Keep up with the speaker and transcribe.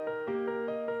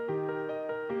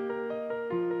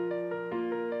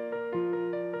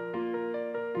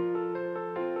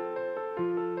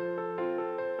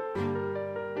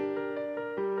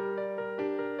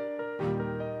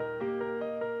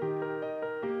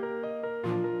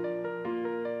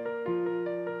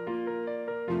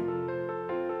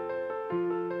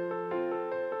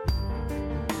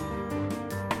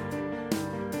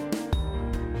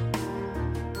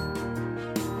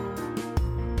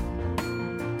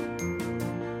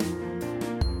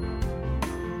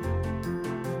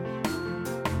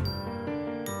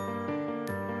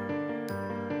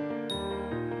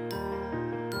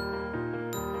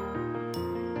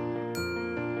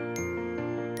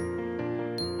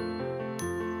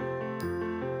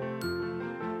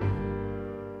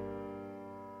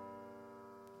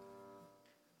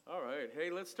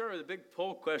let's start with a big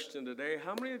poll question today.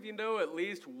 How many of you know at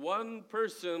least one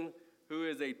person who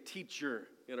is a teacher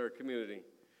in our community?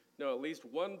 No, at least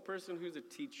one person who's a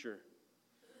teacher.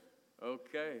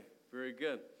 Okay, very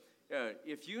good.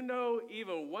 If you know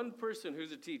even one person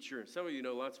who's a teacher, some of you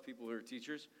know lots of people who are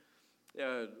teachers,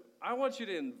 I want you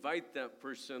to invite that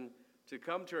person to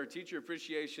come to our Teacher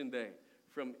Appreciation Day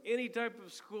from any type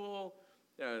of school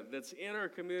that's in our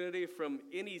community, from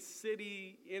any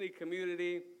city, any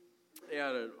community,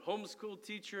 homeschool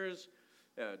teachers,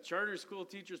 charter school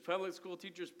teachers, public school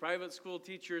teachers, private school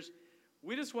teachers.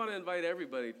 We just want to invite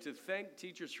everybody to thank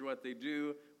teachers for what they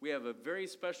do. We have a very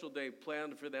special day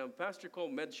planned for them. Pastor Cole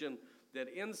mentioned that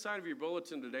inside of your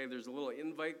bulletin today, there's a little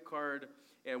invite card,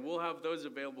 and we'll have those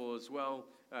available as well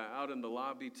out in the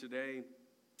lobby today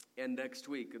and next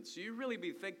week. And so you really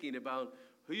be thinking about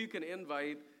who you can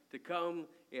invite to come,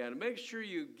 and make sure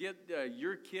you get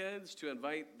your kids to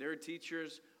invite their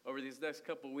teachers over these next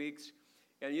couple weeks.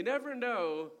 And you never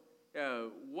know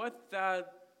what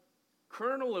that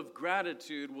kernel of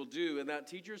gratitude will do in that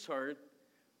teacher's heart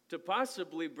to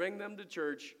possibly bring them to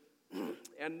church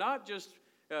and not just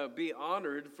be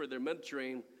honored for their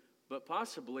mentoring, but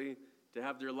possibly to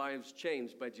have their lives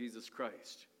changed by Jesus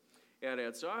Christ.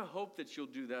 And so I hope that you'll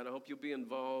do that. I hope you'll be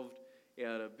involved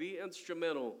and be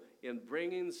instrumental in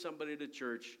bringing somebody to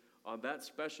church on that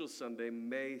special Sunday,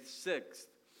 May 6th.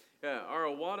 Our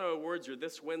Awana Awards are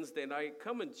this Wednesday night.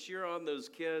 Come and cheer on those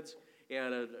kids.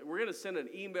 And we're going to send an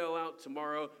email out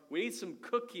tomorrow. We need some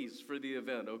cookies for the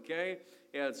event, okay?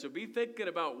 And so be thinking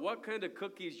about what kind of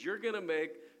cookies you're going to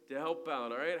make to help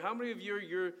out, all right? How many of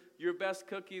you, your best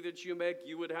cookie that you make,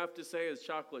 you would have to say is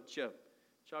chocolate chip?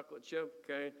 Chocolate chip,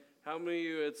 okay. How many of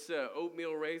you, it's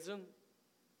oatmeal raisin?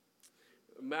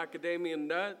 Macadamia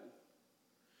nut?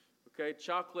 Okay,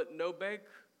 chocolate no-bake?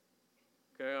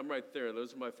 Okay, I'm right there.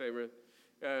 Those are my favorite.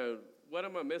 What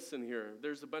am I missing here?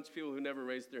 There's a bunch of people who never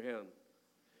raised their hand.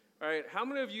 All right, how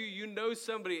many of you know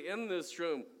somebody in this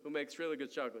room who makes really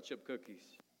good chocolate chip cookies?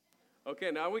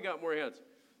 Okay, now we got more hands.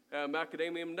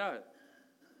 Macadamia nut.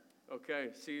 Okay,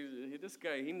 see, this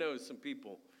guy, he knows some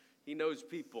people. He knows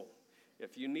people.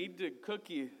 If you need to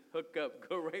cookie hookup,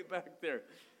 go right back there.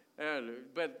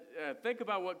 But think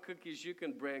about what cookies you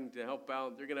can bring to help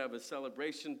out. They're going to have a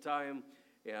celebration time.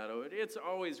 It's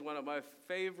always one of my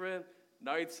favorite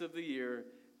nights of the year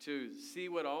to see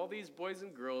what all these boys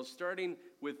and girls, starting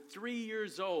with 3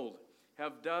 years old,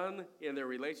 have done in their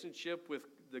relationship with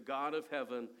the God of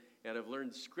heaven and have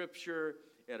learned Scripture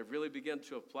and have really begun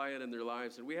to apply it in their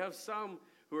lives. And we have some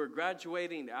who are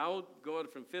graduating out, going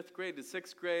from 5th grade to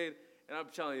 6th grade, and I'm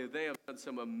telling you, they have done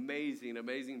some amazing,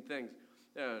 amazing things.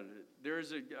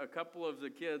 There's a couple of the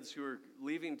kids who are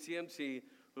leaving TMT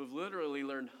who've literally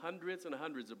learned hundreds and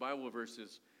hundreds of Bible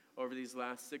verses over these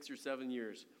last 6 or 7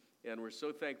 years. And we're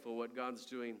so thankful what God's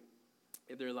doing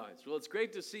in their lives. Well, it's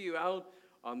great to see you out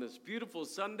on this beautiful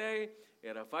Sunday.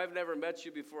 And if I've never met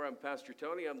you before, I'm Pastor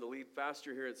Tony. I'm the lead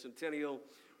pastor here at Centennial.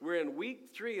 We're in week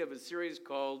 3 of a series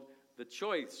called The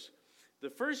Choice. The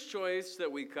first choice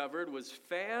that we covered was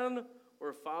fan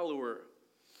or follower.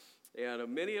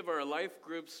 And many of our life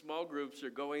groups, small groups,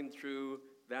 are going through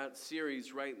that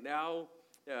series right now.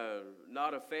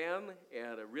 Not a fan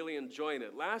and really enjoying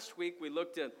it. Last week we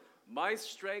looked at my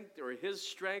strength or his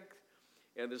strength.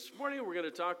 And this morning we're going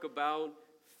to talk about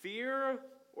fear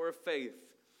or faith.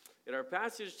 And our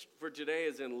passage for today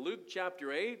is in Luke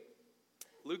chapter 8.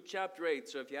 Luke chapter 8.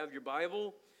 So if you have your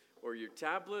Bible or your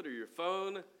tablet or your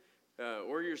phone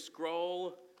or your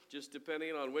scroll, just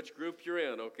depending on which group you're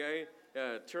in, okay?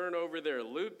 Turn over there.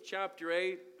 Luke chapter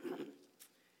 8.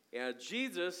 And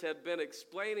Jesus had been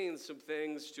explaining some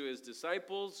things to his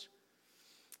disciples,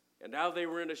 and now they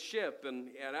were in a ship. And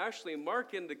actually,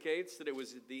 Mark indicates that it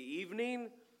was the evening.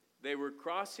 They were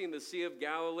crossing the Sea of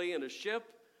Galilee in a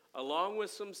ship, along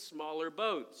with some smaller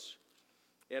boats.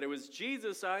 And it was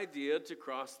Jesus' idea to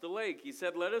cross the lake. He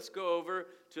said, let us go over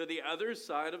to the other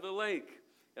side of the lake.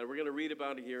 And we're going to read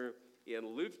about it here in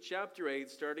Luke chapter 8,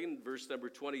 starting in verse number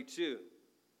 22.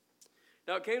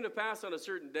 Now it came to pass on a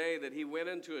certain day that he went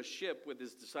into a ship with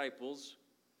his disciples,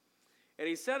 and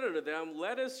he said unto them,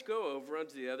 let us go over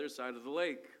unto the other side of the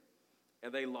lake.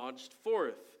 And they launched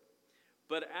forth.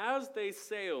 But as they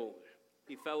sailed,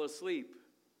 he fell asleep.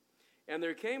 And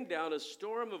there came down a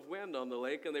storm of wind on the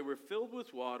lake, and they were filled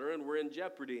with water and were in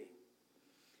jeopardy.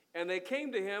 And they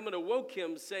came to him and awoke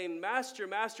him, saying, Master,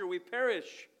 Master, we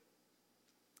perish.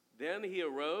 Then he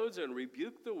arose and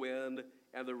rebuked the wind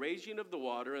and the raging of the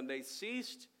water, and they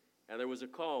ceased, and there was a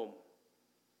calm.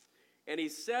 And he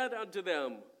said unto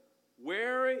them,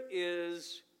 where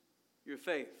is your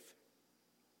faith?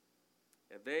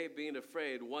 And they, being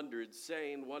afraid, wondered,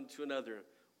 saying one to another,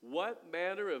 What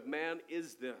manner of man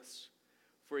is this?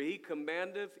 For he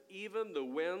commandeth even the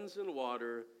winds and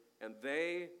water, and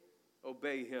they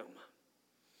obey him.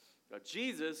 Now,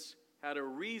 Jesus had a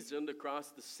reason to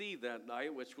cross the sea that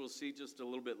night, which we'll see just a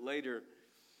little bit later.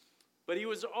 But he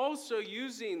was also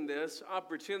using this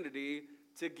opportunity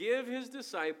to give his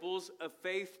disciples a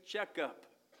faith checkup.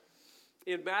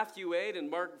 In Matthew 8 and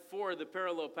Mark 4, the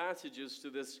parallel passages to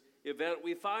this event,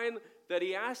 we find that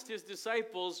he asked his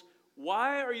disciples,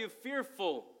 Why are you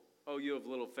fearful, O you of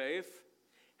little faith?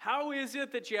 How is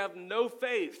it that you have no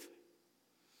faith?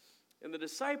 And the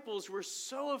disciples were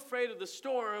so afraid of the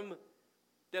storm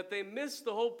that they missed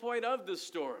the whole point of the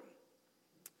storm.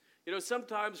 You know,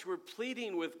 sometimes we're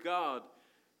pleading with God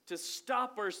to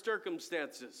stop our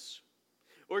circumstances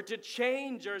or to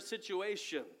change our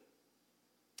situation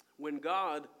when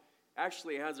God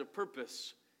actually has a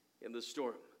purpose in the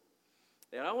storm.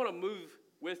 And I want to move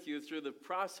with you through the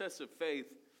process of faith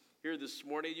here this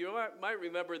morning. You might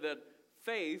remember that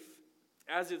faith,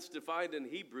 as it's defined in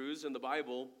Hebrews in the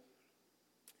Bible,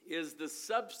 is the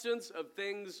substance of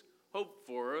things hoped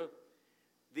for,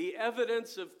 the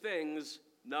evidence of things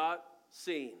not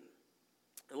seen.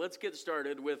 And let's get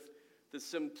started with the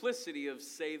simplicity of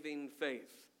saving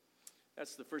faith.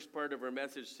 That's the first part of our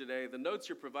message today. The notes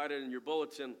are provided in your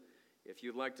bulletin if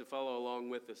you'd like to follow along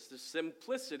with us. The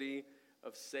simplicity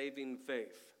of saving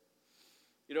faith.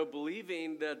 You know,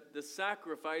 believing that the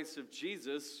sacrifice of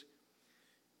Jesus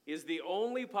is the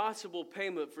only possible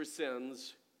payment for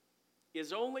sins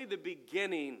is only the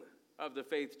beginning of the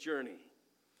faith journey.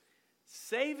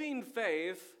 Saving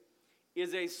faith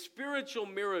is a spiritual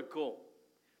miracle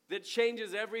that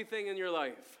changes everything in your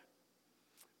life.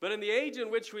 But in the age in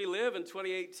which we live in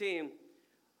 2018,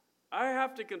 I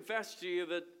have to confess to you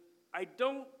that I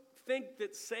don't think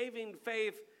that saving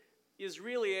faith is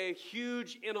really a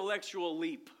huge intellectual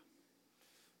leap.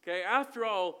 Okay, after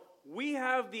all, we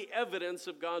have the evidence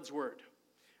of God's word.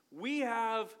 We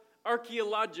have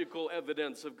archaeological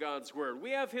evidence of God's word. We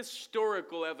have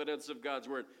historical evidence of God's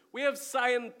word. We have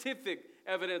scientific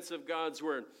evidence of God's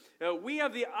word. We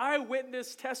have the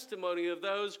eyewitness testimony of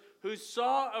those who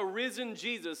saw a risen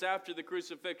Jesus after the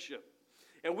crucifixion.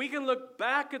 And we can look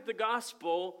back at the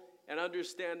gospel and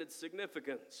understand its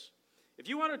significance. If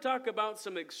you want to talk about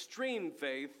some extreme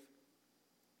faith,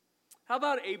 how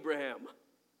about Abraham,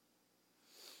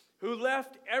 who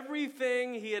left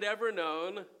everything he had ever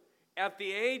known at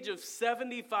the age of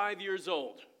 75 years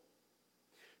old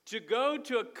to go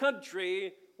to a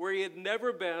country where he had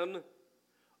never been,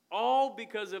 all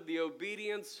because of the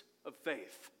obedience of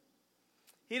faith.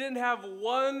 He didn't have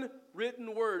one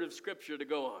written word of Scripture to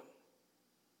go on.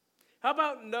 How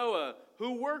about Noah,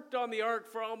 who worked on the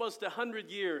ark for almost 100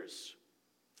 years,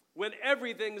 when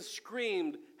everything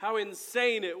screamed how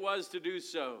insane it was to do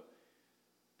so?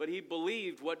 But he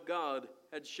believed what God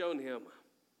had shown him.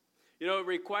 You know, it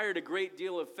required a great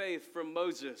deal of faith from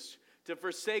Moses to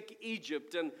forsake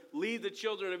Egypt and lead the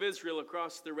children of Israel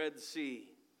across the Red Sea.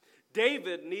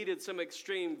 David needed some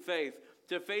extreme faith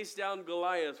to face down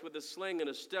Goliath with a sling and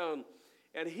a stone.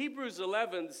 And Hebrews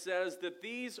 11 says that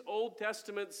these Old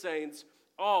Testament saints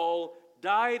all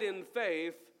died in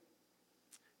faith,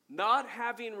 not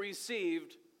having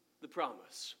received the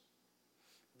promise.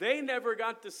 They never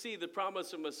got to see the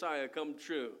promise of Messiah come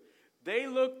true. They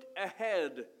looked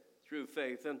ahead through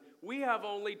faith, and we have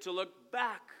only to look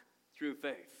back through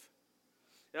faith.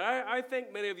 And I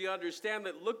think many of you understand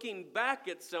that looking back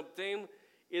at something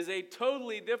is a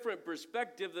totally different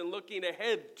perspective than looking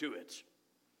ahead to it.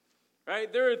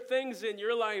 Right? There are things in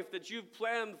your life that you've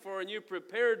planned for and you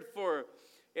prepared for,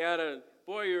 and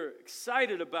you're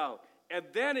excited about. And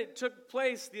then it took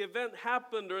place, the event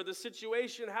happened, or the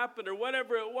situation happened, or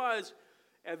whatever it was.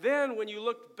 And then when you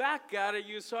looked back at it,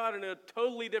 you saw it in a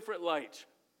totally different light.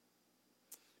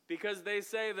 Because they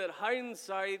say that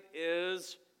hindsight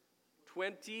is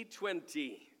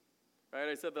 20/20. Right?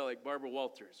 I said that like Barbara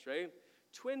Walters, right?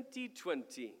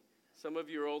 20/20. Some of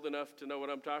you are old enough to know what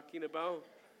I'm talking about.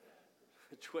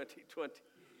 20/20.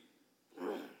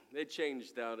 They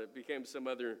changed that. It became some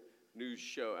other news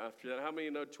show after that. How many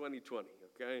know 20/20?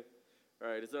 Okay. All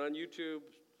right. Is it on YouTube?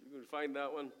 You can find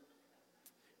that one.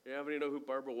 You have any know who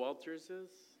Barbara Walters is?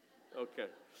 Okay.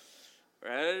 All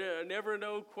right. I never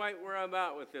know quite where I'm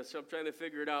at with this, so I'm trying to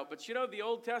figure it out. But you know, the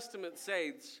Old Testament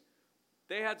saints,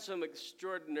 they had some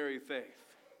extraordinary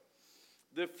faith.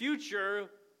 The future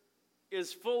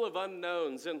is full of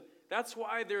unknowns, and that's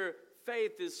why their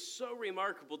faith is so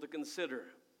remarkable to consider.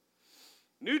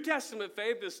 New Testament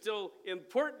faith is still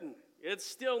important It's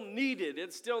still needed.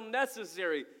 It's still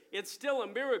necessary. It's still a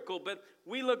miracle, but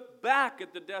we look back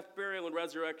at the death, burial, and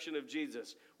resurrection of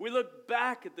Jesus. We look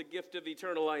back at the gift of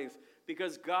eternal life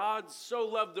because God so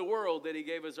loved the world that he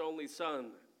gave his only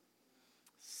Son.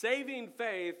 Saving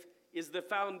faith is the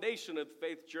foundation of the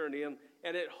faith journey, and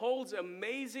it holds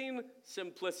amazing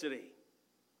simplicity.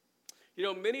 You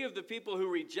know, many of the people who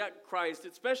reject Christ,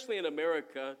 especially in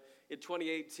America in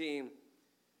 2018,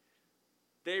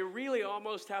 they really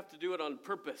almost have to do it on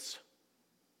purpose,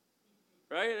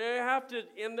 right? They have to,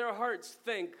 in their hearts,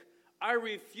 think, I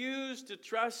refuse to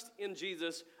trust in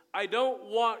Jesus. I don't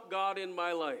want God in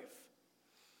my life.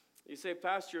 You say,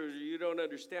 Pastor, you don't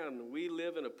understand. We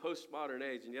live in a postmodern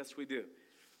age, and yes, we do.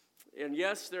 And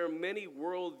yes, there are many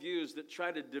worldviews that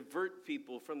try to divert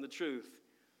people from the truth.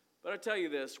 But I tell you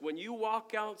this, when you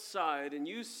walk outside and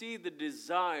you see the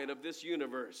design of this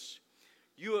universe,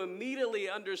 you immediately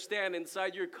understand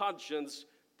inside your conscience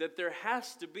that there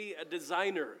has to be a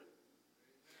designer.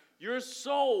 Your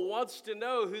soul wants to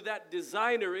know who that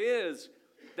designer is.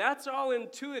 That's all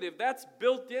intuitive. That's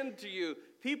built into you.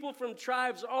 People from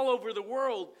tribes all over the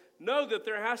world know that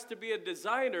there has to be a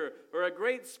designer or a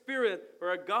great spirit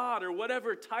or a God or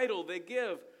whatever title they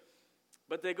give.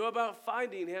 But they go about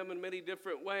finding him in many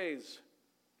different ways.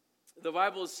 The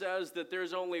Bible says that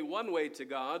there's only one way to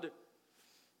God,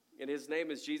 and his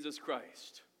name is Jesus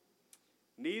Christ.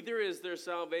 Neither is there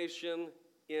salvation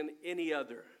in any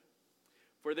other.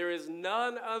 For there is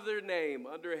none other name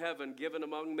under heaven given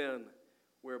among men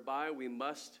whereby we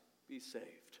must be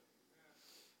saved.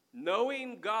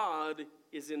 Knowing God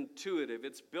is intuitive.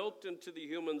 It's built into the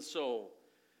human soul.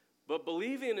 But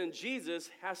believing in Jesus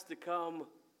has to come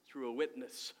through a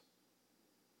witness.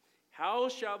 How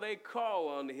shall they call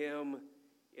on him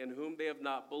in whom they have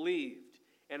not believed?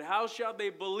 And how shall they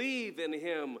believe in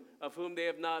him of whom they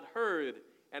have not heard?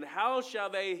 And how shall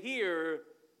they hear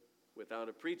without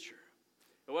a preacher?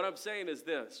 And what I'm saying is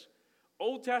this.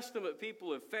 Old Testament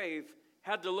people of faith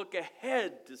had to look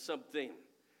ahead to something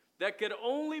that could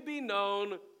only be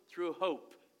known through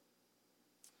hope.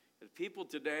 And people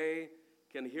today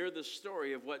can hear the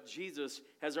story of what Jesus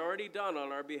has already done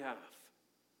on our behalf.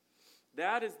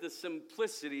 That is the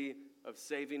simplicity of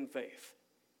saving faith.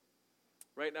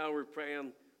 Right now we're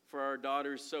praying for our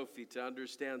daughter Sophie to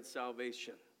understand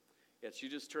salvation. Yeah, she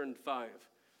just turned 5.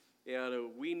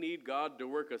 And we need God to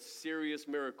work a serious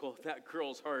miracle in that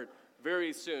girl's heart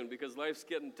very soon because life's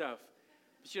getting tough.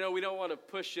 But you know, we don't want to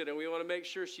push it and we want to make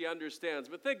sure she understands.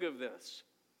 But think of this.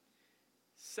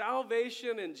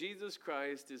 Salvation in Jesus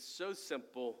Christ is so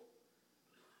simple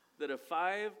that a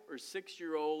 5 or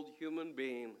 6-year-old human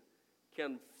being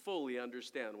can fully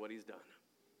understand what he's done.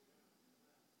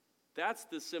 That's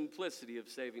the simplicity of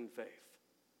saving faith.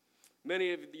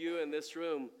 Many of you in this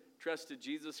room trusted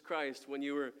Jesus Christ when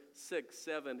you were 6,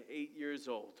 7, 8 years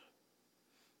old,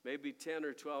 maybe 10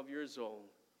 or 12 years old.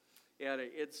 And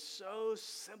it's so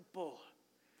simple.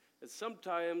 And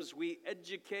sometimes we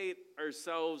educate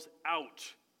ourselves out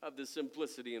of the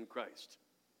simplicity in Christ.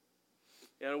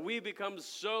 And we become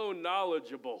so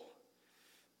knowledgeable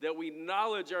that we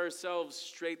knowledge ourselves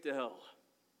straight to hell.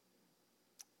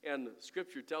 And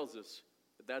Scripture tells us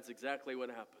that that's exactly what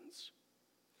happens.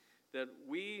 That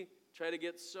we try to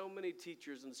get so many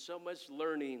teachers and so much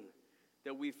learning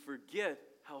that we forget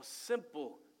how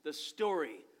simple the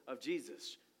story of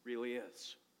Jesus really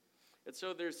is. And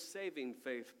so there's saving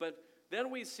faith. But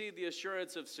then we see the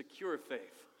assurance of secure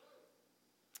faith.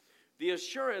 The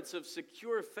assurance of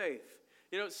secure faith.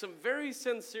 You know, some very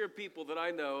sincere people that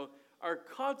I know are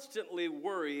constantly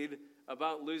worried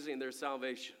about losing their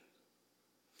salvation.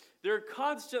 They're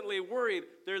constantly worried.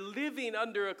 They're living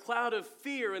under a cloud of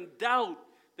fear and doubt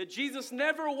that Jesus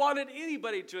never wanted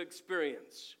anybody to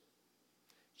experience.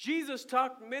 Jesus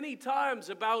talked many times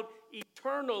about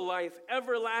eternal life,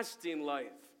 everlasting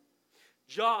life.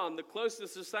 John, the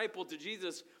closest disciple to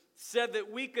Jesus, said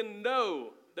that we can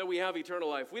know that we have eternal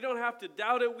life. We don't have to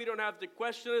doubt it. We don't have to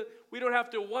question it. We don't have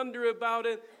to wonder about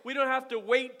it. We don't have to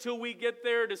wait till we get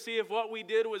there to see if what we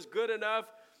did was good enough.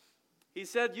 He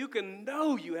said you can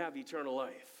know you have eternal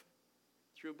life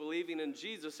through believing in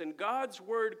Jesus. And God's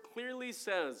word clearly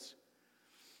says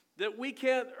that we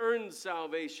can't earn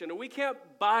salvation, and we can't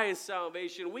buy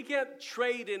salvation. We can't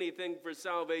trade anything for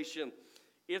salvation.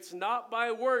 It's not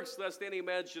by works, lest any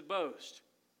man should boast.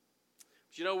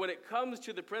 But you know, when it comes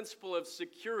to the principle of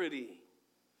security,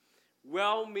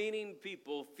 well-meaning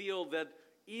people feel that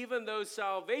even though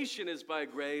salvation is by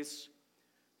grace,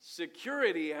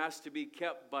 security has to be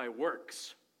kept by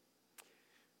works.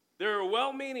 There are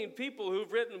well-meaning people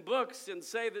who've written books and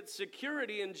say that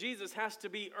security in Jesus has to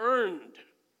be earned.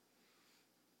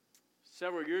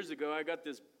 several years ago, I got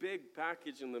this big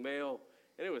package in the mail,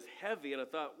 and it was heavy, and I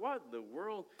thought, what in the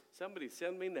world? Somebody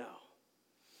send me now.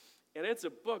 And it's a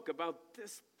book about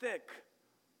this thick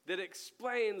that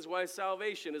explains why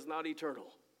salvation is not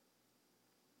eternal.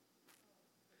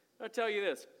 I'll tell you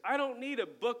this, I don't need a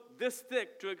book this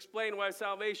thick to explain why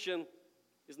salvation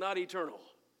is not eternal.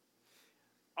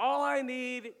 All I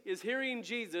need is hearing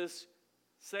Jesus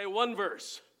say one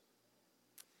verse.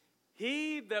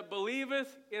 He that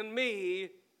believeth in me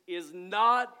is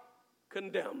not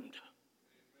condemned.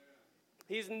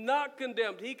 He's not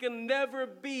condemned. He can never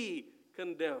be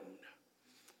condemned.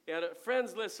 And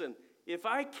friends, listen, if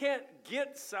I can't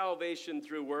get salvation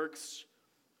through works,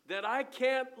 then I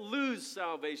can't lose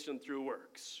salvation through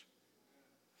works.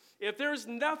 If there's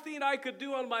nothing I could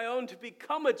do on my own to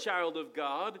become a child of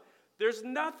God, there's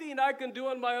nothing I can do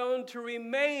on my own to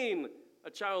remain a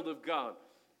child of God.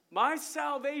 My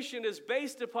salvation is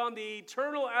based upon the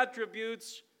eternal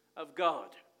attributes of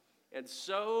God, and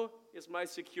so is my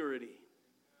security.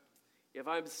 If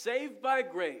I'm saved by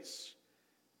grace,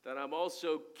 then I'm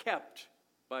also kept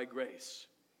by grace.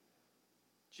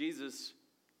 Jesus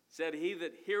said, he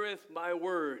that heareth my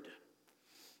word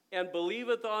and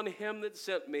believeth on him that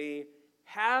sent me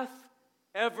hath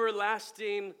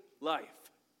everlasting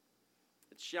life.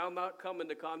 It shall not come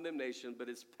into condemnation, but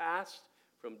is passed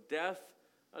from death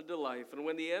unto life. And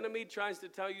when the enemy tries to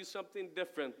tell you something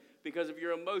different because of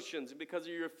your emotions and because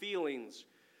of your feelings,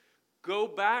 go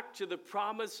back to the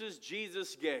promises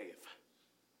Jesus gave.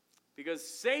 Because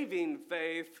saving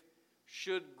faith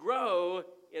should grow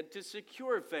into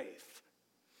secure faith.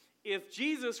 If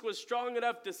Jesus was strong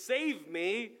enough to save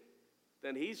me,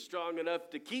 then he's strong enough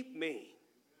to keep me.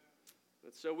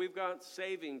 And so we've got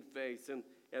saving faith, and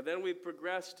then we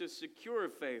progress to secure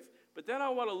faith. But then I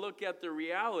want to look at the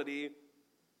reality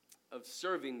of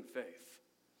serving faith.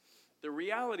 The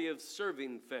reality of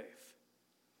serving faith.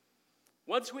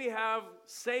 Once we have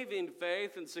saving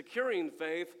faith and securing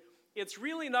faith, it's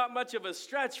really not much of a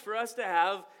stretch for us to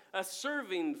have a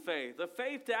serving faith, a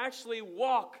faith to actually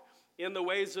walk in the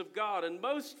ways of God. And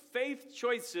most faith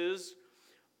choices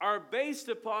are based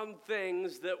upon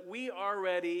things that we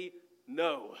already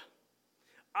know.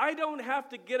 I don't have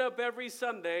to get up every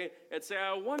Sunday and say,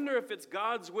 I wonder if it's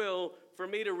God's will for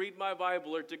me to read my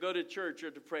Bible or to go to church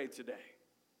or to pray today.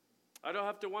 I don't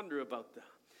have to wonder about that.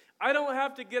 I don't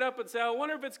have to get up and say, I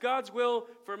wonder if it's God's will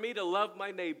for me to love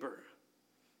my neighbor.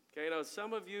 Okay, now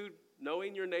some of you,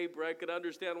 knowing your neighbor, I could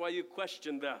understand why you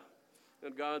question that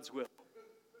in God's will.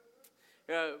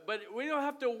 But we don't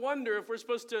have to wonder if we're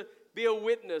supposed to be a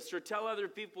witness or tell other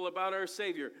people about our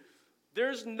Savior.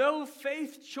 There's no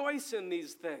faith choice in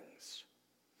these things.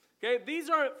 Okay, these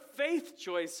aren't faith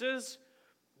choices.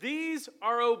 These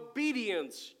are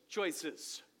obedience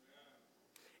choices.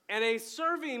 And a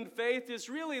serving faith is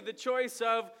really the choice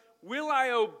of, will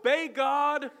I obey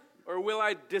God or will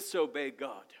I disobey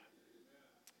God?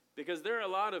 Because there are a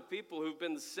lot of people who've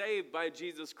been saved by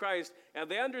Jesus Christ, and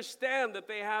they understand that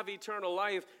they have eternal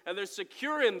life, and they're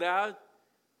secure in that,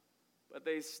 but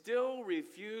they still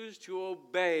refuse to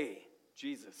obey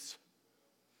Jesus.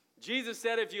 Jesus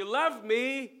said, if you love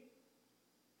me,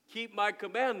 keep my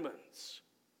commandments.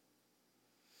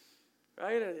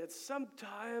 Right? And it's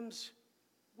sometimes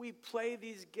we play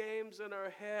these games in our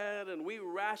head, and we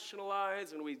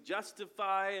rationalize, and we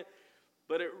justify,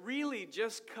 but it really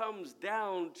just comes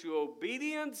down to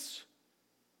obedience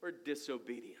or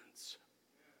disobedience.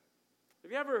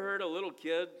 Have you ever heard a little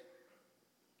kid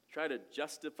try to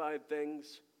justify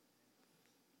things?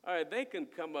 All right, they can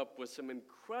come up with some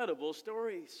incredible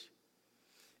stories.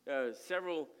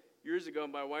 Several years ago,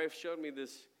 my wife showed me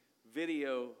this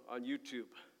video on YouTube.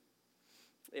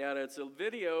 And it's a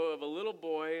video of a little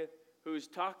boy who's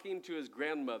talking to his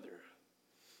grandmother.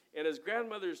 And his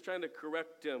grandmother's trying to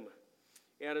correct him.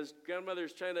 And his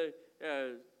grandmother's trying to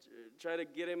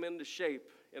get him into shape.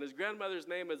 And his grandmother's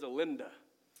name is Linda.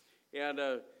 And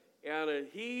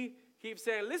he keeps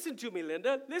saying, listen to me,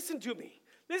 Linda, listen to me.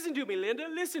 Listen to me, Linda,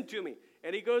 listen to me.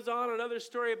 And he goes on another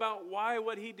story about why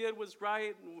what he did was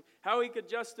right and how he could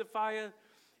justify it.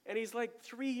 And he's like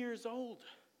 3 years old.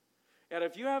 And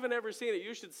if you haven't ever seen it,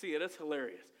 you should see it. It's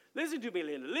hilarious. Listen to me,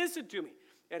 Linda, listen to me.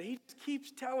 And he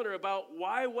keeps telling her about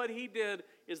why what he did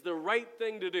is the right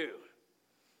thing to do.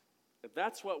 And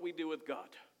that's what we do with God.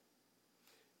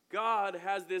 God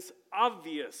has this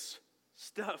obvious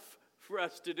stuff for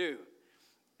us to do.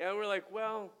 And we're like,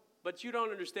 well, but you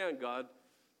don't understand, God.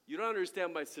 You don't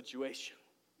understand my situation.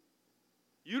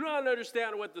 You don't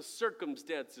understand what the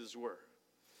circumstances were.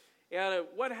 And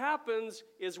what happens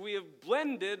is we have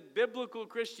blended biblical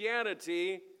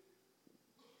Christianity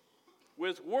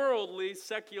with worldly,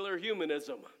 secular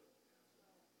humanism.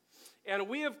 And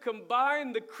we have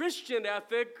combined the Christian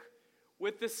ethic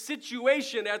with the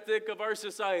situation ethic of our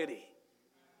society.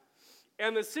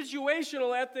 And the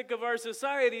situational ethic of our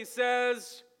society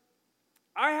says,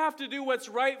 I have to do what's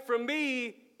right for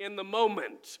me in the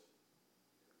moment.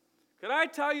 Can I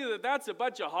tell you that that's a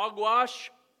bunch of hogwash?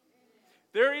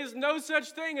 There is no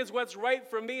such thing as what's right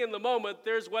for me in the moment.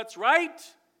 There's what's right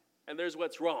and there's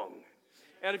what's wrong.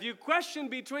 And if you question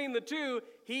between the two,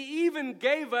 he even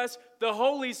gave us the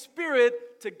Holy Spirit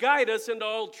to guide us into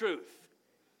all truth.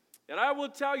 And I will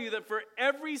tell you that for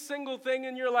every single thing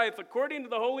in your life, according to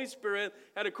the Holy Spirit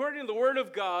and according to the Word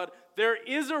of God, there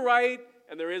is a right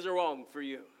and there is a wrong for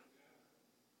you.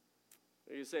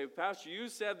 And you say, Pastor, you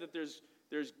said that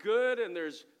there's good and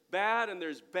there's bad and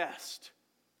there's best.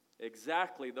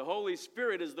 Exactly. The Holy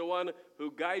Spirit is the one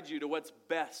who guides you to what's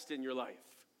best in your life.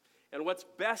 And what's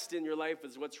best in your life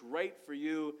is what's right for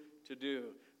you to do.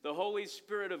 The Holy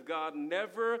Spirit of God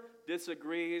never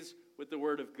disagrees with the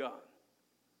Word of God.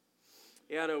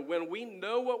 And when we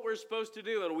know what we're supposed to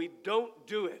do and we don't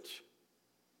do it,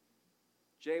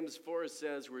 James 4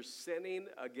 says we're sinning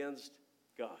against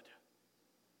God.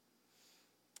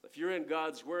 If you're in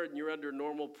God's Word and you're under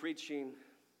normal preaching,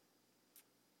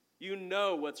 you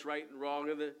know what's right and wrong.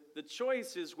 And the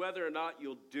choice is whether or not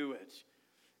you'll do it.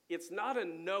 It's not a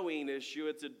knowing issue,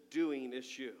 it's a doing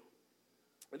issue.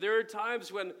 There are times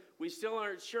when we still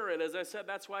aren't sure, and as I said,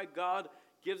 that's why God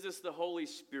gives us the Holy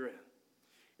Spirit.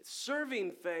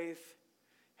 Serving faith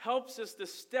helps us to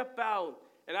step out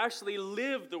and actually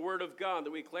live the Word of God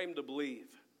that we claim to believe.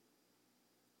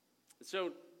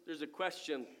 So there's a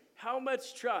question, how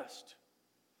much trust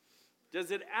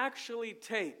does it actually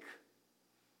take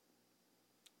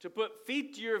to put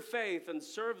feet to your faith and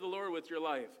serve the Lord with your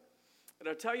life? And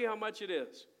I'll tell you how much it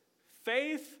is.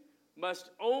 Faith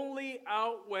must only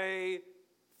outweigh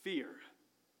fear.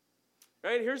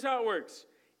 Right? Here's how it works.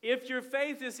 If your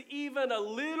faith is even a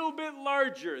little bit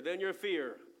larger than your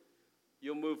fear,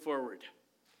 you'll move forward.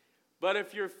 But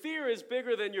if your fear is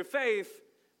bigger than your faith,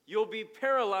 you'll be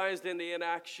paralyzed into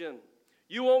inaction.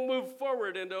 You won't move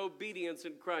forward into obedience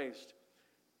in Christ.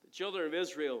 The children of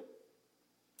Israel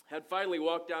had finally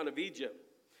walked out of Egypt.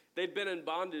 They'd been in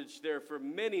bondage there for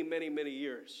many, many, many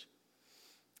years.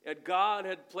 And God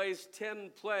had placed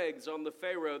 10 plagues on the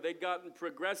Pharaoh. They'd gotten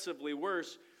progressively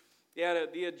worse. And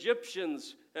the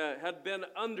Egyptians had been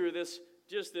under this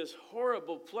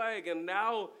horrible plague. And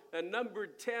now, at number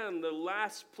 10, the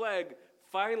last plague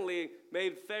finally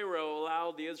made Pharaoh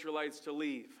allow the Israelites to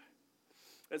leave.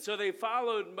 And so they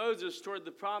followed Moses toward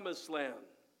the promised land.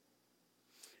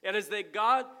 And as they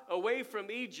got away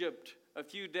from Egypt a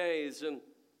few days, and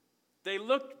they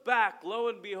looked back, lo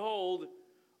and behold,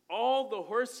 all the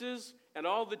horses and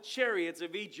all the chariots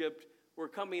of Egypt were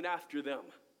coming after them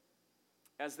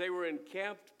as they were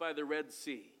encamped by the Red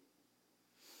Sea.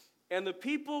 And the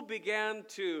people began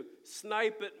to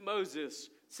snipe at Moses.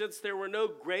 Since there were no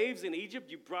graves in Egypt,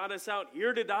 you brought us out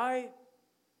here to die?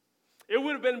 It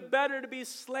would have been better to be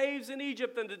slaves in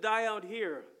Egypt than to die out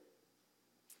here.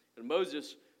 And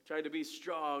Moses tried to be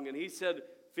strong, and he said,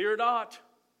 fear not.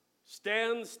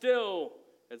 Stand still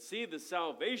and see the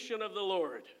salvation of the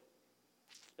Lord.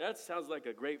 That sounds like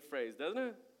a great phrase,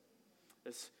 doesn't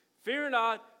it? Fear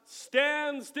not,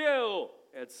 stand still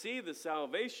and see the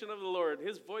salvation of the Lord.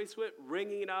 His voice went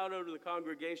ringing out over the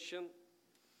congregation.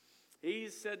 He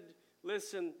said,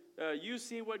 listen, you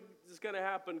see what is going to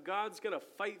happen. God's going to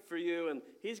fight for you, and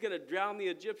he's going to drown the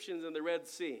Egyptians in the Red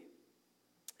Sea.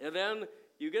 And then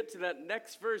you get to that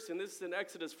next verse, and this is in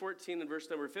Exodus 14 and verse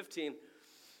number 15.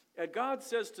 And God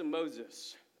says to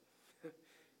Moses,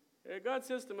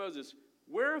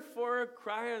 wherefore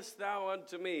criest thou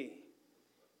unto me?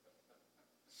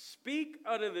 Speak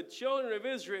unto the children of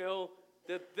Israel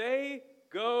that they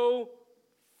go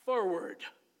forward.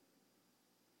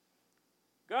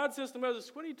 God says to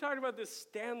Moses, what are you talking about this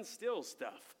stand still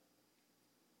stuff?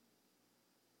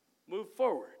 Move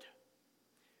forward.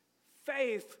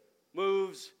 Faith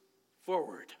moves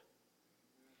forward.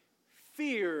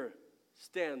 Fear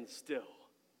stands still.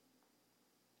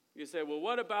 You say, well,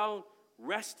 what about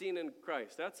resting in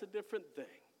Christ? That's a different thing.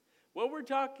 What we're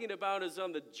talking about is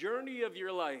on the journey of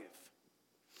your life.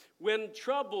 When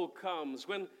trouble comes,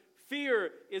 when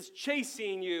fear is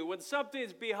chasing you, when something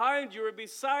is behind you or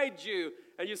beside you,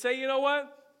 and you say, you know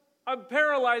what? I'm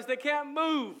paralyzed, I can't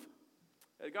move.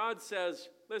 And God says,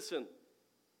 listen,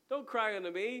 don't cry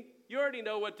unto me. You already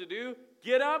know what to do.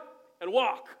 Get up and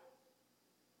walk.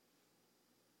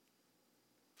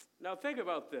 Now think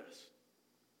about this.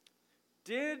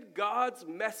 Did God's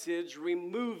message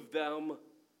remove them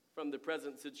from the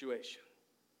present situation?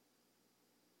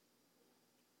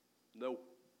 No.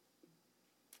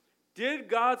 Did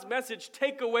God's message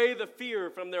take away the fear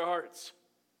from their hearts?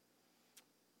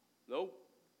 No.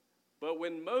 But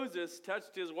when Moses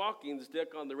touched his walking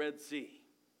stick on the Red Sea,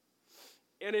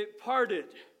 and it parted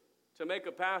to make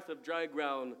a path of dry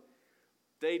ground,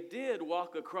 they did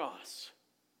walk across.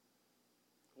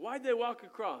 Why'd they walk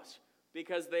across?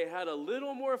 Because they had a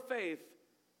little more faith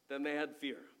than they had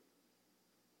fear.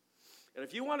 And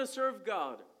if you want to serve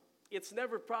God, it's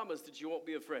never promised that you won't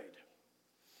be afraid.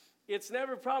 It's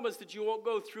never promised that you won't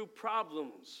go through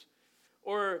problems,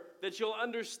 or that you'll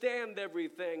understand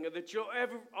everything, or that you'll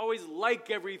always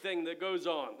like everything that goes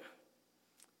on.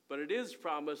 But it is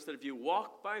promised that if you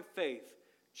walk by faith,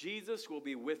 Jesus will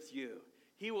be with you.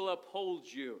 He will uphold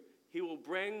you. He will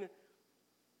bring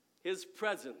his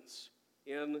presence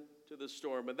into the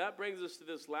storm. And that brings us to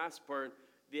this last part,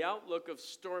 the outlook of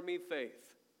stormy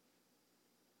faith.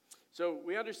 So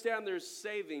we understand there's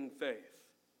saving faith.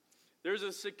 There's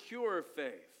a secure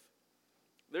faith.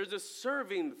 There's a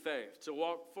serving faith, to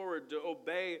walk forward, to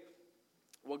obey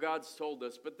what God's told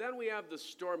us. But then we have the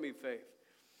stormy faith.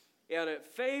 And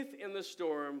faith in the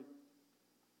storm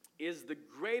is the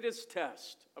greatest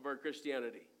test of our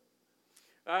Christianity.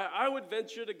 I would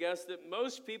venture to guess that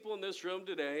most people in this room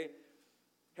today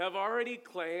have already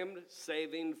claimed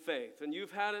saving faith. And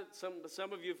you've had it,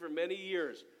 some of you, for many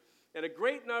years. And a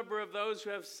great number of those who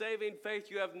have saving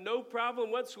faith, you have no problem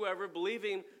whatsoever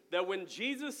believing that when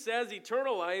Jesus says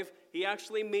eternal life, he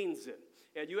actually means it.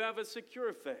 And you have a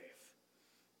secure faith.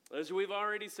 As we've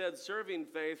already said, serving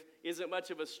faith isn't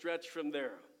much of a stretch from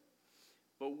there.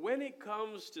 But when it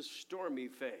comes to stormy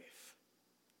faith,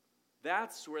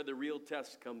 that's where the real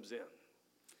test comes in.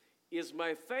 Is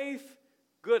my faith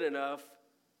good enough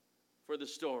for the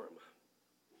storm?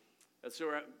 And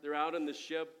so they're out in the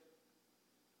ship.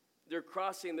 They're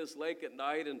crossing this lake at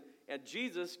night, and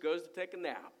Jesus goes to take a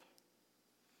nap.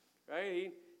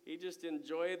 Right? He just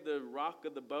enjoyed the rock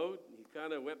of the boat. He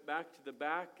kind of went back to the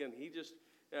back, and he just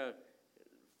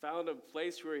found a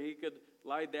place where he could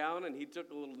lie down, and he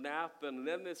took a little nap, and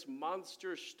then this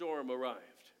monster storm arrived.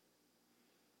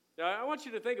 Now, I want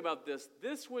you to think about this.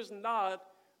 This was not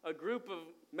a group of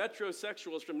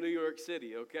metrosexuals from New York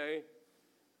City, okay?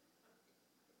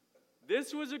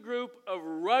 This was a group of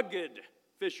rugged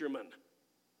fishermen.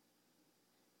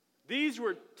 These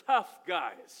were tough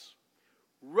guys,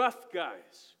 rough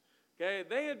guys, okay?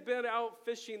 They had been out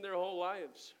fishing their whole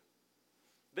lives.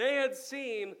 They had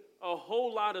seen a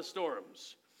whole lot of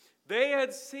storms. They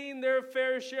had seen their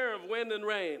fair share of wind and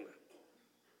rain.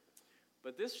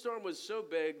 But this storm was so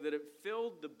big that it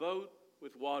filled the boat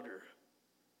with water.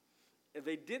 And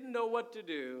they didn't know what to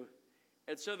do.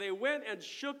 And so they went and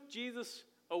shook Jesus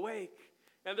awake.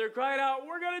 And they're crying out,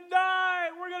 "We're going to die!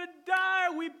 We're going to die!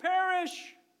 We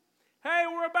perish! Hey,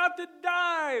 we're about to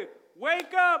die!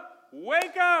 Wake up!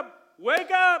 Wake up!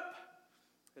 Wake up!"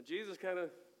 And Jesus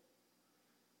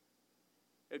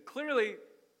and clearly,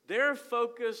 they're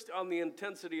focused on the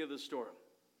intensity of the storm.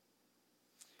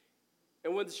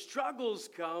 And when struggles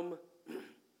come,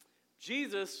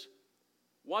 Jesus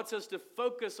wants us to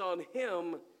focus on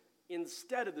him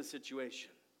instead of the situation.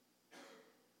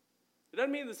 It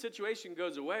doesn't mean the situation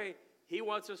goes away. He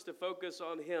wants us to focus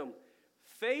on him.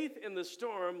 Faith in the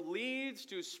storm leads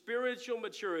to spiritual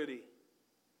maturity.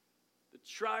 The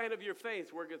trying of your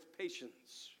faith worketh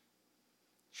patience.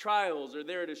 Trials are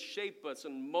there to shape us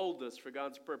and mold us for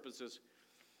God's purposes.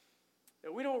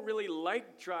 And we don't really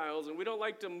like trials, and we don't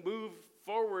like to move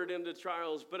forward into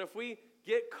trials. But if we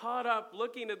get caught up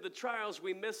looking at the trials,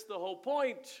 we miss the whole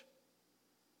point.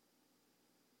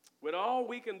 When all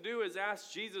we can do is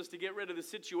ask Jesus to get rid of the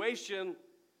situation,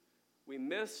 we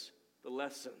miss the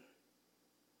lesson.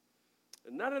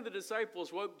 And none of the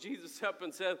disciples woke Jesus up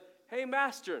and said, "Hey,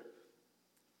 Master,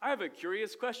 I have a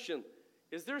curious question.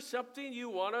 Is there something you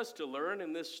want us to learn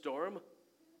in this storm?"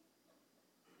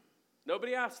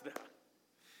 Nobody asked that.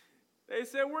 They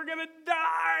said, "We're going to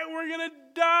die. We're going to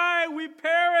die. We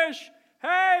perish.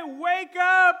 Hey, wake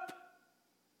up."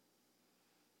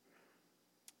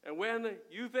 And when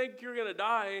you think you're going to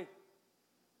die,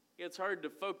 it's hard to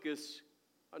focus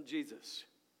on Jesus.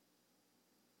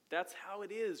 That's how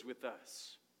it is with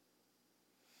us.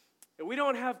 And we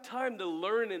don't have time to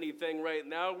learn anything right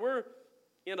now. We're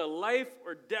in a life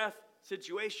or death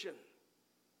situation.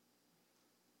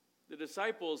 The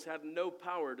disciples had no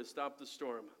power to stop the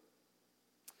storm.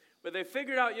 But they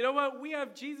figured out, you know what? We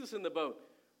have Jesus in the boat.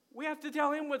 We have to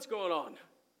tell him what's going on.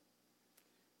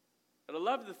 And I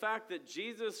love the fact that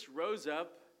Jesus rose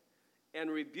up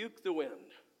and rebuked the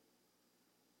wind.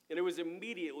 And it was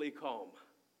immediately calm.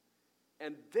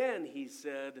 And then he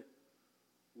said,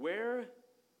 "Where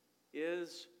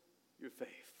is your faith?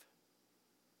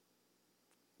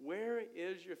 Where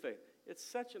is your faith? It's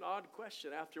such an odd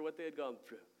question after what they had gone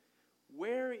through.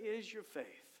 Where is your faith?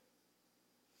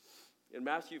 In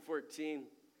Matthew 14,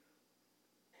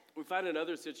 we find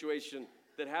another situation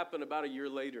that happened about a year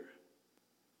later.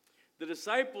 The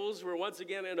disciples were once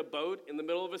again in a boat in the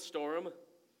middle of a storm,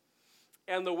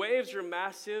 and the waves were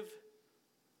massive.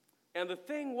 And the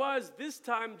thing was, this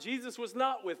time Jesus was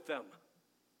not with them.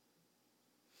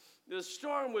 The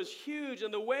storm was huge,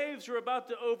 and the waves were about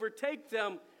to overtake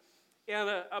them.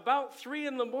 And about 3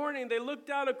 a.m, they looked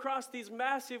out across these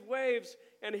massive waves,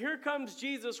 and here comes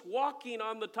Jesus walking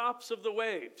on the tops of the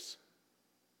waves.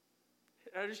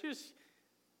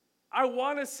 I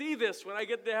want to see this when I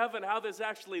get to heaven, how this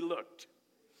actually looked.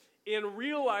 In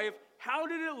real life, how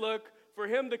did it look for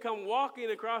him to come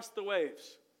walking across the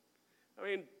waves? I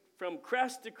mean, from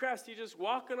crest to crest, he's just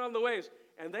walking on the waves.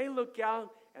 And they look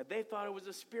out, and they thought it was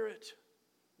a spirit.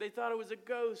 They thought it was a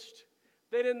ghost.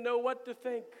 They didn't know what to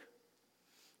think.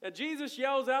 And Jesus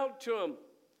yells out to them,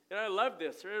 and I love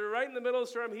this. Right in the middle of the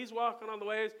storm, he's walking on the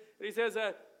waves, and he says,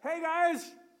 hey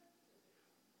guys,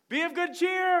 be of good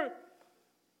cheer.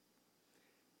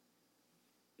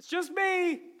 It's just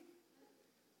me.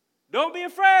 Don't be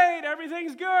afraid.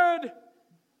 Everything's good.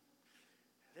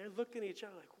 They're looking at each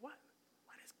other like, what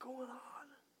is going on?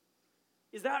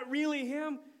 Is that really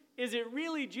him? Is it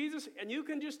really Jesus? And you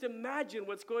can just imagine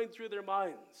what's going through their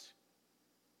minds.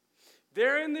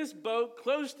 They're in this boat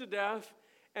close to death,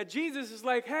 and Jesus is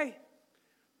like, hey,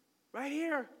 right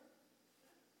here.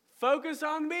 Focus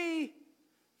on me.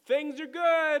 Things are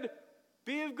good.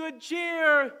 Be of good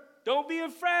cheer. Don't be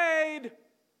afraid.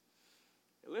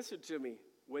 And listen to me.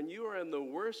 When you are in the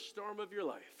worst storm of your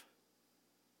life,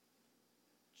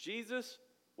 Jesus,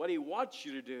 what he wants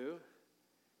you to do,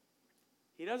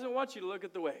 he doesn't want you to look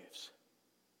at the waves.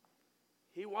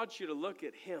 He wants you to look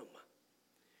at him.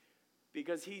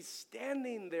 Because he's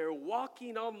standing there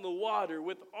walking on the water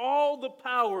with all the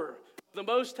power of the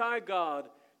Most High God,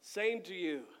 saying to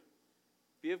you,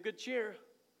 be of good cheer.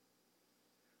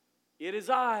 It is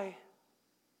I.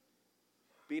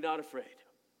 Be not afraid.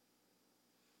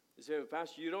 You say,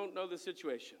 Pastor, you don't know the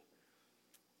situation.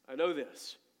 I know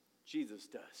this. Jesus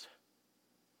does.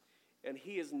 And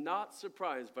he is not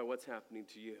surprised by what's happening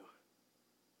to you.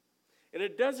 And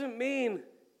it doesn't mean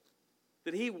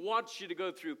that he wants you to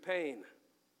go through pain.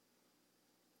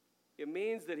 It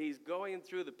means that he's going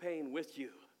through the pain with you.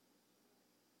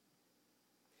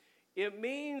 It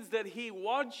means that he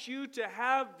wants you to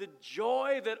have the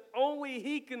joy that only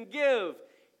he can give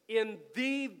in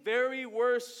the very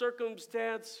worst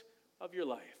circumstance of your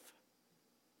life.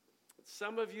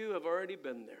 Some of you have already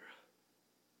been there.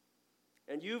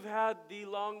 And you've had the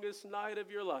longest night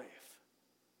of your life,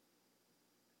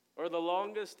 or the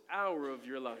longest hour of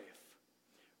your life,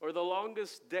 or the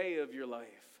longest day of your life.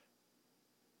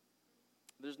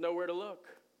 There's nowhere to look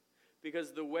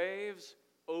because the waves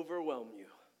overwhelm you.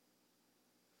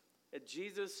 And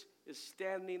Jesus is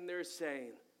standing there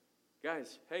saying,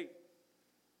 guys, hey,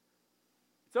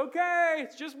 it's okay.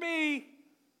 It's just me.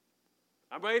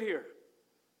 I'm right here.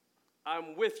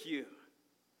 I'm with you.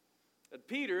 And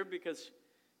Peter, because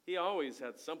he always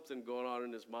had something going on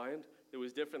in his mind that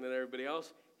was different than everybody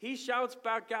else, he shouts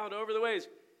back out over the waves,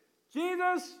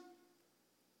 Jesus,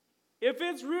 if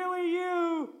it's really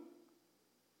you,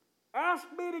 ask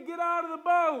me to get out of the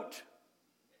boat.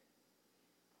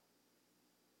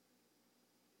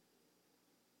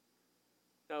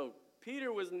 Now,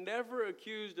 Peter was never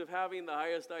accused of having the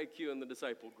highest IQ in the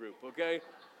disciple group, okay?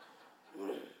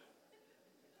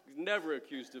 He's never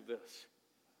accused of this.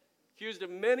 Accused of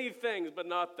many things, but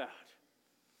not that.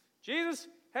 Jesus,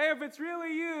 hey, if it's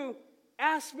really you,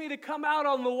 ask me to come out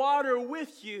on the water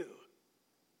with you.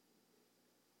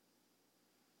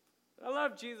 I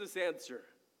love Jesus' answer.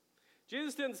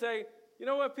 Jesus didn't say, you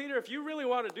know what, Peter, if you really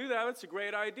want to do that, that's a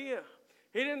great idea.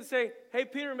 He didn't say, hey,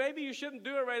 Peter, maybe you shouldn't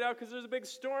do it right now because there's a big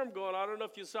storm going on. I don't know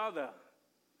if you saw that.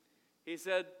 He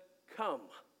said, come.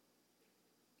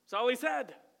 That's all he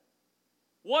said.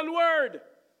 One word,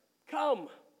 come.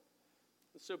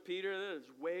 And so Peter, the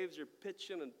waves are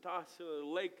pitching and tossing. The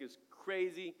lake is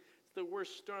crazy. It's the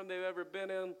worst storm they've ever been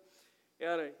in.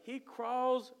 And he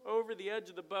crawls over the edge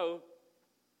of the boat.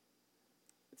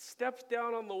 It steps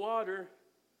down on the water.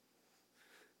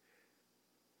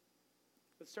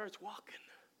 And starts walking.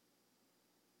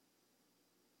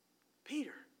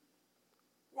 Peter,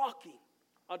 walking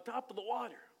on top of the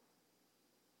water.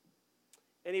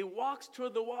 And he walks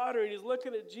toward the water and he's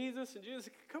looking at Jesus. And Jesus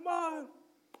says, come on.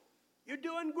 You're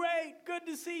doing great. Good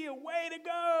to see you. Way to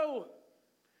go.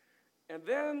 And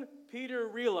then Peter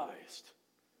realized,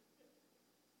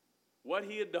 what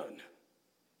he had done.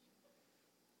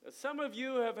 Now, some of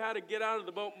you have had a get out of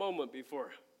the boat moment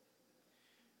before,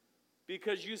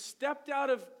 because you stepped out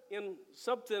of in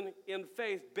something in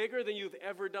faith bigger than you've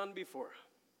ever done before.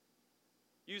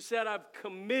 You said, I've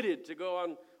committed to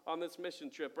go on this mission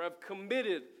trip, or I've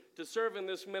committed to serve in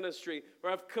this ministry, or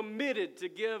I've committed to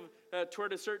give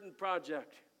toward a certain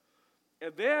project.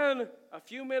 And then a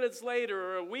few minutes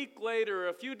later, or a week later, or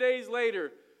a few days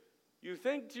later, you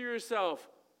think to yourself,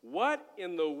 what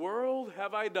in the world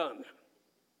have I done?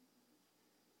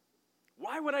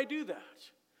 Why would I do that?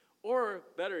 Or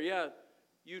better yet,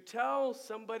 you tell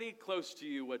somebody close to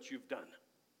you what you've done.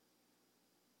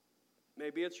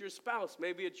 Maybe it's your spouse,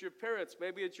 maybe it's your parents,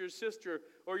 maybe it's your sister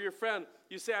or your friend.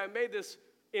 You say, I made this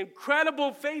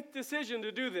incredible faith decision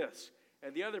to do this.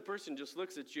 And the other person just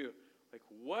looks at you like,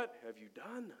 what have you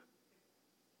done?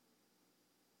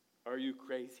 Are you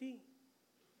crazy?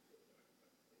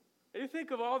 And you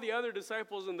think of all the other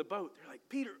disciples in the boat. They're like,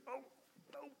 Peter,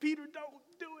 Peter, don't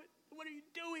do it. What are you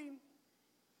doing?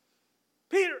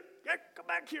 Peter, come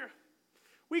back here.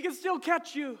 We can still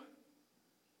catch you.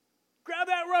 Grab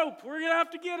that rope. We're going to have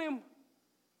to get him.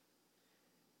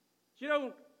 You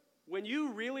know, when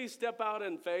you really step out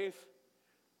in faith,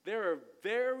 there are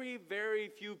very, very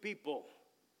few people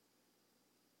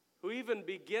who even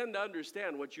begin to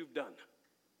understand what you've done.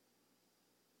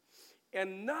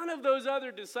 And none of those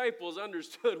other disciples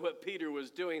understood what Peter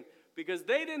was doing because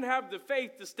they didn't have the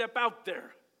faith to step out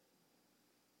there.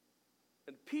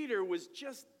 And Peter was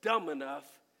just dumb enough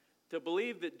to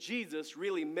believe that Jesus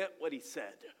really meant what he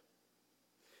said.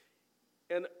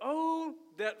 And oh,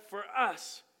 that for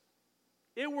us,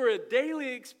 it were a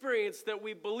daily experience that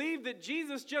we believe that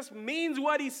Jesus just means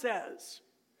what he says.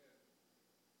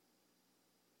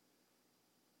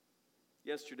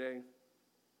 Yesterday,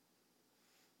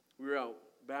 we were out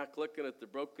back looking at the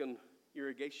broken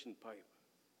irrigation pipe.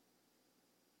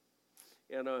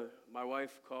 And my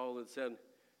wife called and said,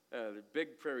 the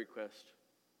big prayer request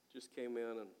just came in,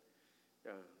 and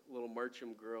a little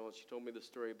Marcham girl, and she told me the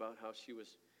story about how she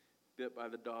was bit by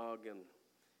the dog, and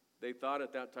they thought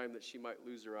at that time that she might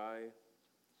lose her eye.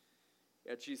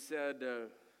 And she said,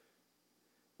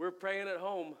 we're praying at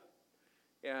home,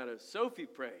 and Sophie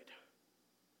prayed.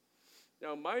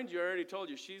 Now, mind you, I already told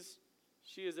you,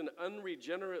 she is an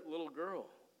unregenerate little girl,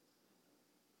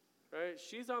 right?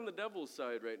 She's on the devil's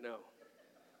side right now.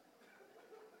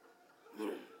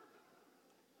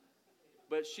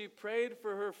 But she prayed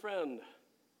for her friend.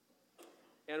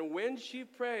 And when she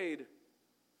prayed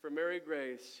for Mary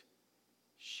Grace,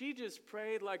 she just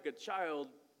prayed like a child,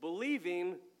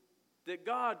 believing that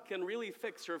God can really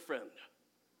fix her friend.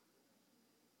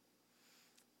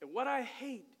 And what I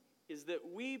hate is that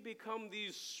we become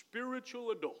these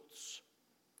spiritual adults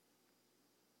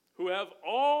who have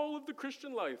all of the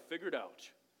Christian life figured out,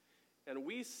 and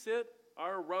we sit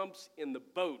our rumps in the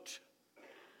boat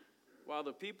while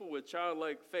the people with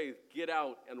childlike faith get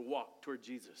out and walk toward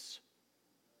Jesus.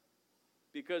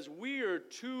 Because we are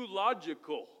too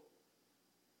logical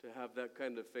to have that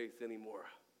kind of faith anymore.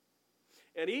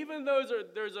 And even though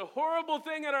there's a horrible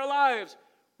thing in our lives,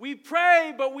 we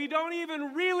pray, but we don't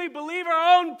even really believe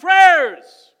our own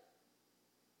prayers.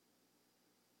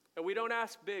 And we don't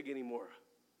ask big anymore.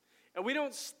 And we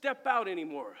don't step out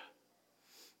anymore.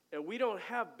 And we don't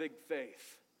have big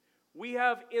faith. We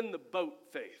have in the boat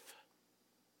faith.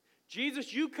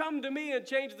 Jesus, you come to me and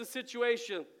change the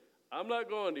situation. I'm not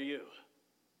going to you.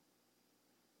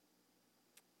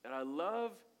 And I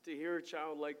love to hear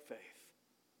childlike faith.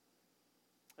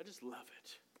 I just love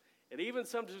it. And even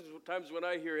sometimes when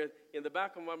I hear it, in the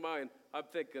back of my mind, I'm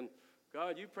thinking,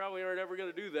 God, you probably aren't ever going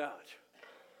to do that.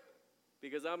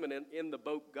 Because I'm an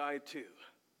in-the-boat guy too.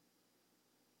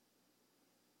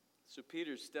 So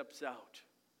Peter steps out.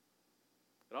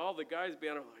 And all the guys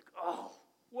behind him are like, oh,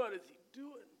 what is he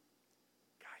doing?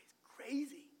 Guy's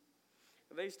crazy.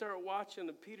 And they start watching,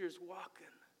 and Peter's walking.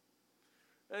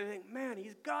 And they think, man,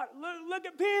 look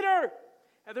at Peter.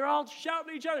 And they're all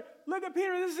shouting at each other, look at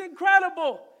Peter, this is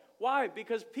incredible. Why?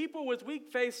 Because people with weak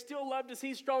faith still love to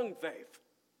see strong faith.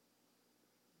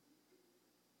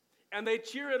 And they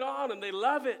cheer it on, and they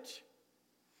love it.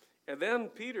 And then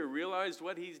Peter realized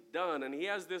what he's done, and he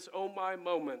has this oh my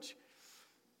moment.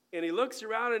 And he looks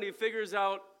around and he figures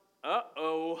out,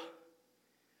 uh-oh,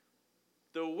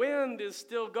 the wind is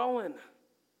still going.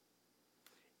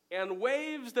 And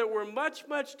waves that were much,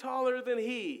 much taller than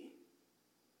he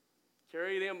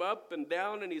carried him up and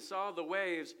down, and he saw the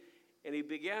waves, and he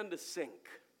began to sink.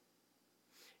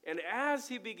 And as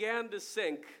he began to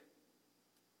sink,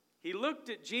 he looked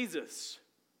at Jesus.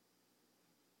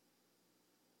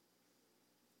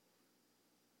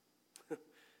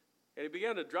 and he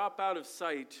began to drop out of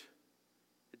sight,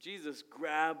 Jesus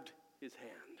grabbed his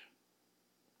hand.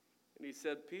 And he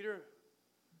said, Peter,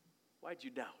 why'd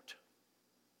you doubt?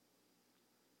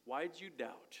 Why'd you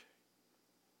doubt?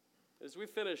 As we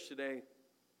finish today,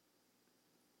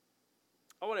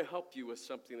 I want to help you with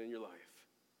something in your life.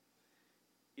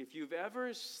 If you've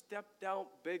ever stepped out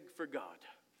big for God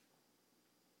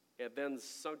and then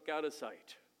sunk out of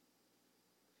sight,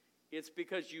 it's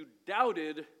because you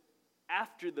doubted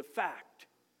after the fact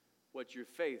what your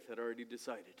faith had already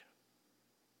decided.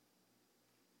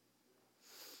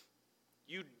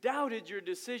 You doubted your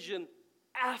decision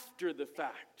after the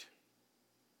fact.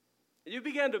 And you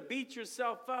began to beat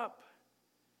yourself up.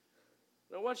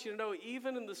 And I want you to know,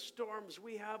 even in the storms,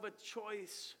 we have a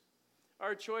choice.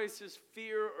 Our choice is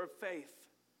fear or faith.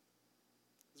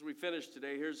 As we finish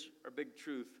today, here's our big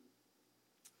truth.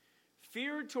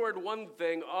 Fear toward one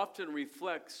thing often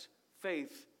reflects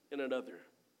faith in another.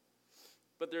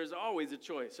 But there's always a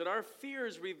choice. And our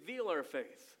fears reveal our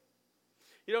faith.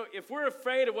 You know, if we're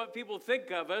afraid of what people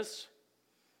think of us,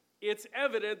 it's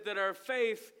evident that our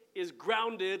faith is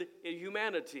grounded in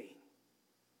humanity.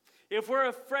 If we're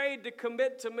afraid to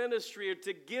commit to ministry or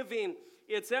to giving,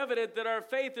 it's evident that our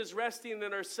faith is resting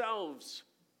in ourselves.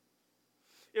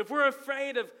 If we're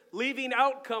afraid of leaving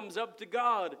outcomes up to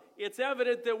God, it's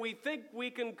evident that we think we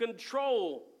can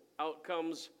control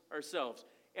outcomes ourselves.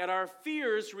 And our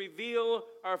fears reveal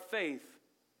our faith.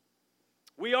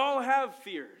 We all have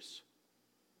fears.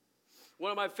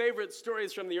 One of my favorite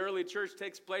stories from the early church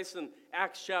takes place in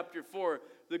Acts chapter 4.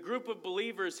 The group of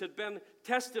believers had been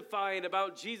testifying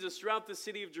about Jesus throughout the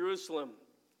city of Jerusalem.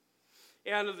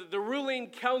 And the ruling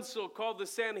council, called the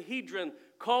Sanhedrin,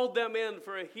 called them in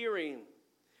for a hearing.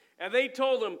 And they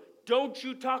told them, don't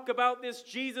you talk about this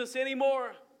Jesus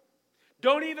anymore.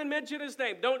 Don't even mention his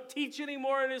name. Don't teach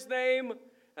anymore in his name.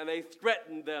 And they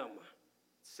threatened them,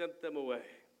 sent them away.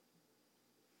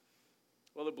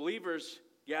 Well, the believers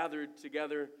gathered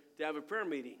together to have a prayer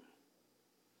meeting.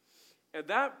 And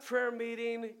that prayer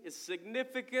meeting is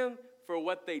significant for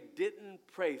what they didn't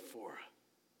pray for.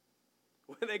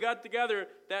 When they got together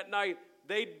that night,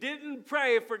 they didn't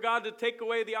pray for God to take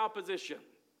away the opposition.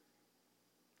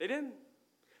 They didn't.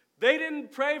 They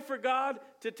didn't pray for God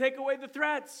to take away the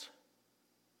threats.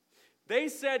 They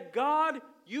said, God,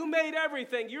 you made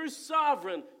everything. You're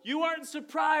sovereign. You aren't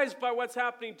surprised by what's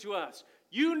happening to us.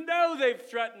 You know they've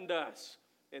threatened us.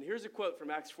 And here's a quote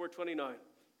from Acts 4:29.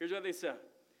 Here's what they said.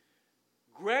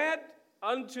 Grant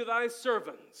unto thy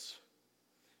servants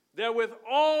that with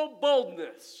all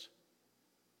boldness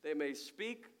they may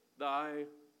speak thy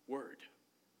word.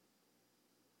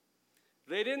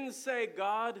 They didn't say,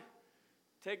 God,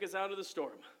 take us out of the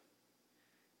storm.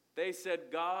 They said,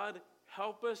 God,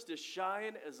 help us to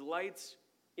shine as lights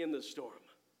in the storm.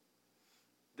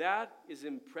 That is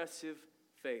impressive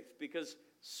faith, because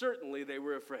certainly they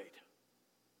were afraid.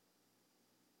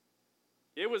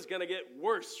 It was going to get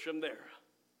worse from there.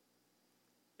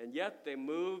 And yet they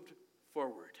moved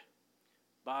forward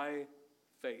by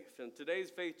faith. And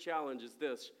today's faith challenge is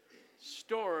this: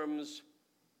 storms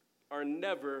are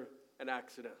never an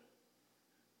accident.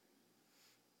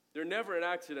 They're never an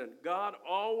accident. God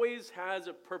always has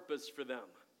a purpose for them.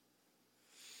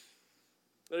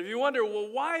 And if you wonder, well,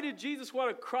 why did Jesus want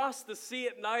to cross the sea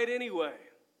at night anyway?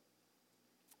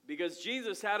 Because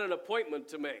Jesus had an appointment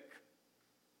to make.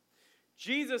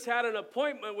 Jesus had an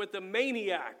appointment with a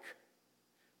maniac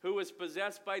who was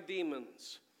possessed by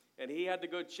demons. And he had to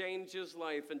go change his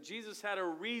life. And Jesus had a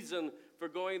reason for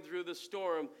going through the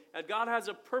storm. And God has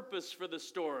a purpose for the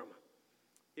storm.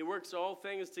 He works all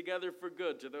things together for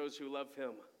good to those who love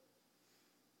him.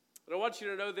 And I want you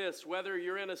to know this: whether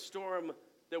you're in a storm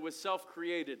that was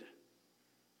self-created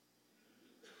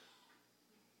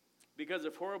because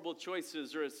of horrible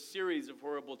choices or a series of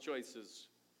horrible choices,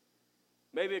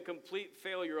 maybe a complete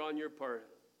failure on your part,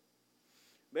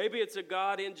 maybe it's a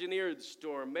God-engineered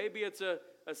storm, maybe it's a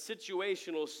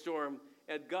situational storm,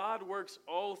 and God works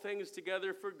all things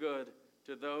together for good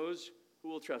to those who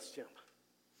will trust him.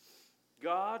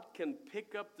 God can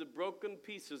pick up the broken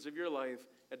pieces of your life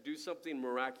and do something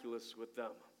miraculous with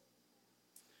them.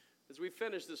 As we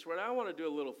finish this word, I want to do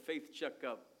a little faith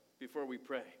checkup before we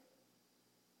pray.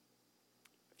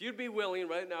 If you'd be willing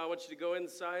right now, I want you to go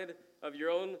inside of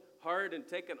your own heart and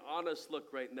take an honest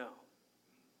look right now.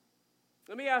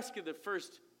 Let me ask you the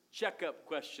first checkup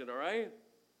question, all right?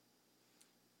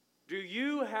 Do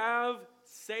you have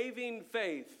saving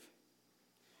faith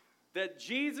that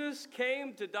Jesus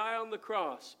came to die on the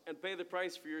cross and pay the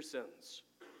price for your sins?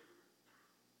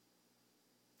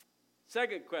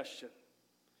 Second question.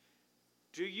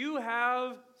 Do you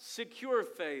have secure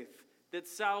faith that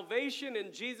salvation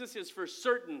in Jesus is for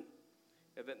certain,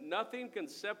 and that nothing can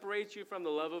separate you from the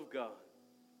love of God.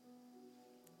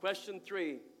 Question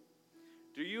 3,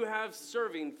 do you have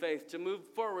serving faith to move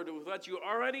forward with what you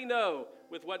already know,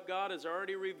 with what God has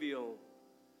already revealed?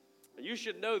 And you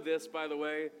should know this, by the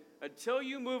way, until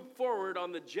you move forward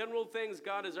on the general things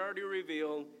God has already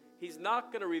revealed, He's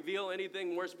not going to reveal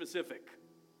anything more specific.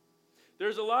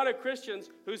 There's a lot of Christians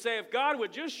who say, if God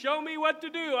would just show me what to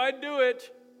do, I'd do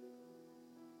it.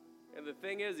 And the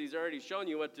thing is, He's already shown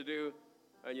you what to do,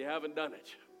 and you haven't done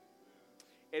it.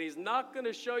 And He's not going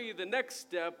to show you the next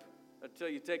step until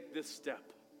you take this step.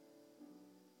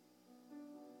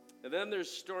 And then there's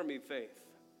stormy faith.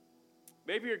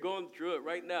 Maybe you're going through it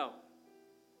right now.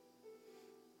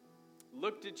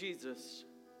 Look to Jesus.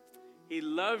 He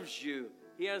loves you.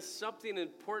 He has something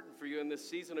important for you in this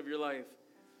season of your life.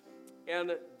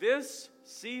 And this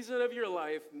season of your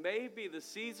life may be the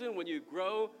season when you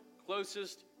grow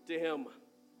closest to Him.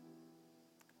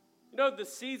 You know, the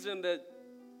season that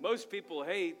most people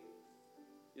hate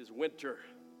is winter.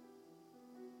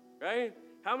 Right?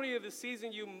 How many of the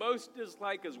season you most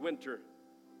dislike is winter?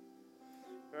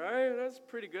 All right, that's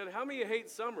pretty good. How many of you hate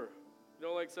summer? You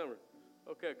don't like summer?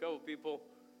 Okay, a couple people.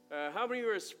 How many of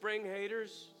you are spring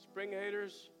haters? Spring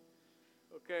haters?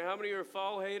 Okay, how many of you are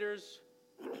fall haters?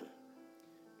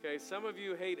 Okay, some of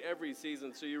you hate every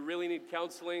season, so you really need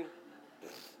counseling.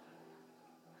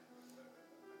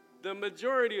 The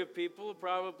majority of people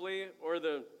probably, or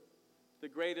the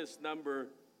greatest number,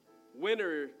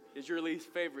 winter is your least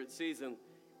favorite season.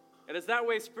 And it's that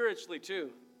way spiritually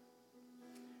too.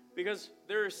 Because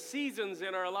there are seasons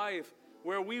in our life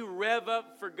where we rev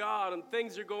up for God and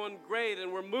things are going great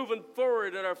and we're moving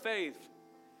forward in our faith.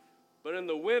 But in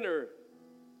the winter,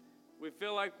 we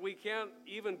feel like we can't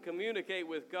even communicate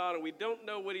with God and we don't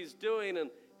know what He's doing and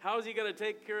how is He going to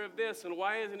take care of this and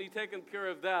why isn't He taking care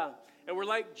of that? And we're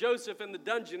like Joseph in the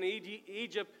dungeon in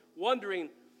Egypt, wondering,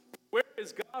 where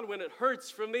is God when it hurts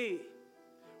for me?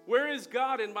 Where is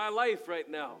God in my life right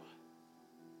now?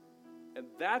 And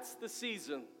that's the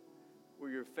season where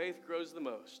your faith grows the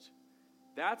most.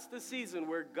 That's the season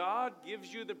where God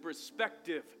gives you the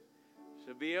perspective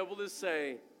to be able to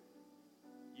say,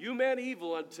 you meant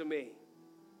evil unto me,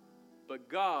 but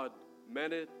God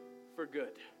meant it for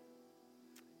good.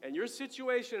 And your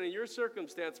situation and your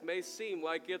circumstance may seem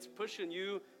like it's pushing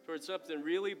you towards something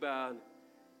really bad,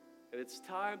 and it's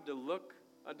time to look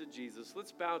unto Jesus.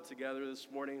 Let's bow together this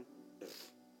morning.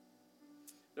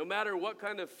 No matter what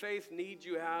kind of faith need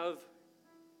you have,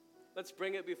 let's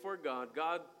bring it before God.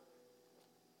 God,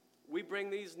 we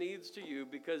bring these needs to you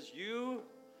because you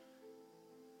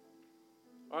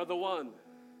are the one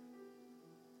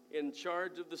in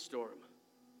charge of the storm.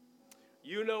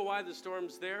 You know why the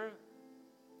storm's there.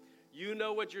 You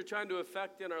know what you're trying to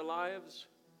affect in our lives.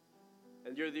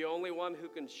 And you're the only one who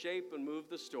can shape and move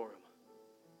the storm.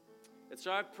 And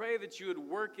so I pray that you would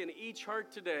work in each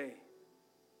heart today.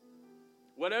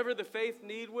 Whatever the faith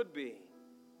need would be,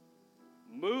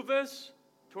 move us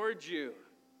towards you.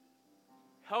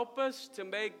 Help us to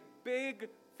make big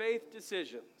faith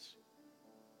decisions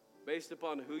based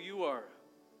upon who you are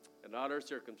and not our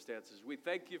circumstances. We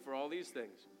thank you for all these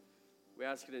things. We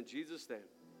ask it in Jesus' name.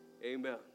 Amen.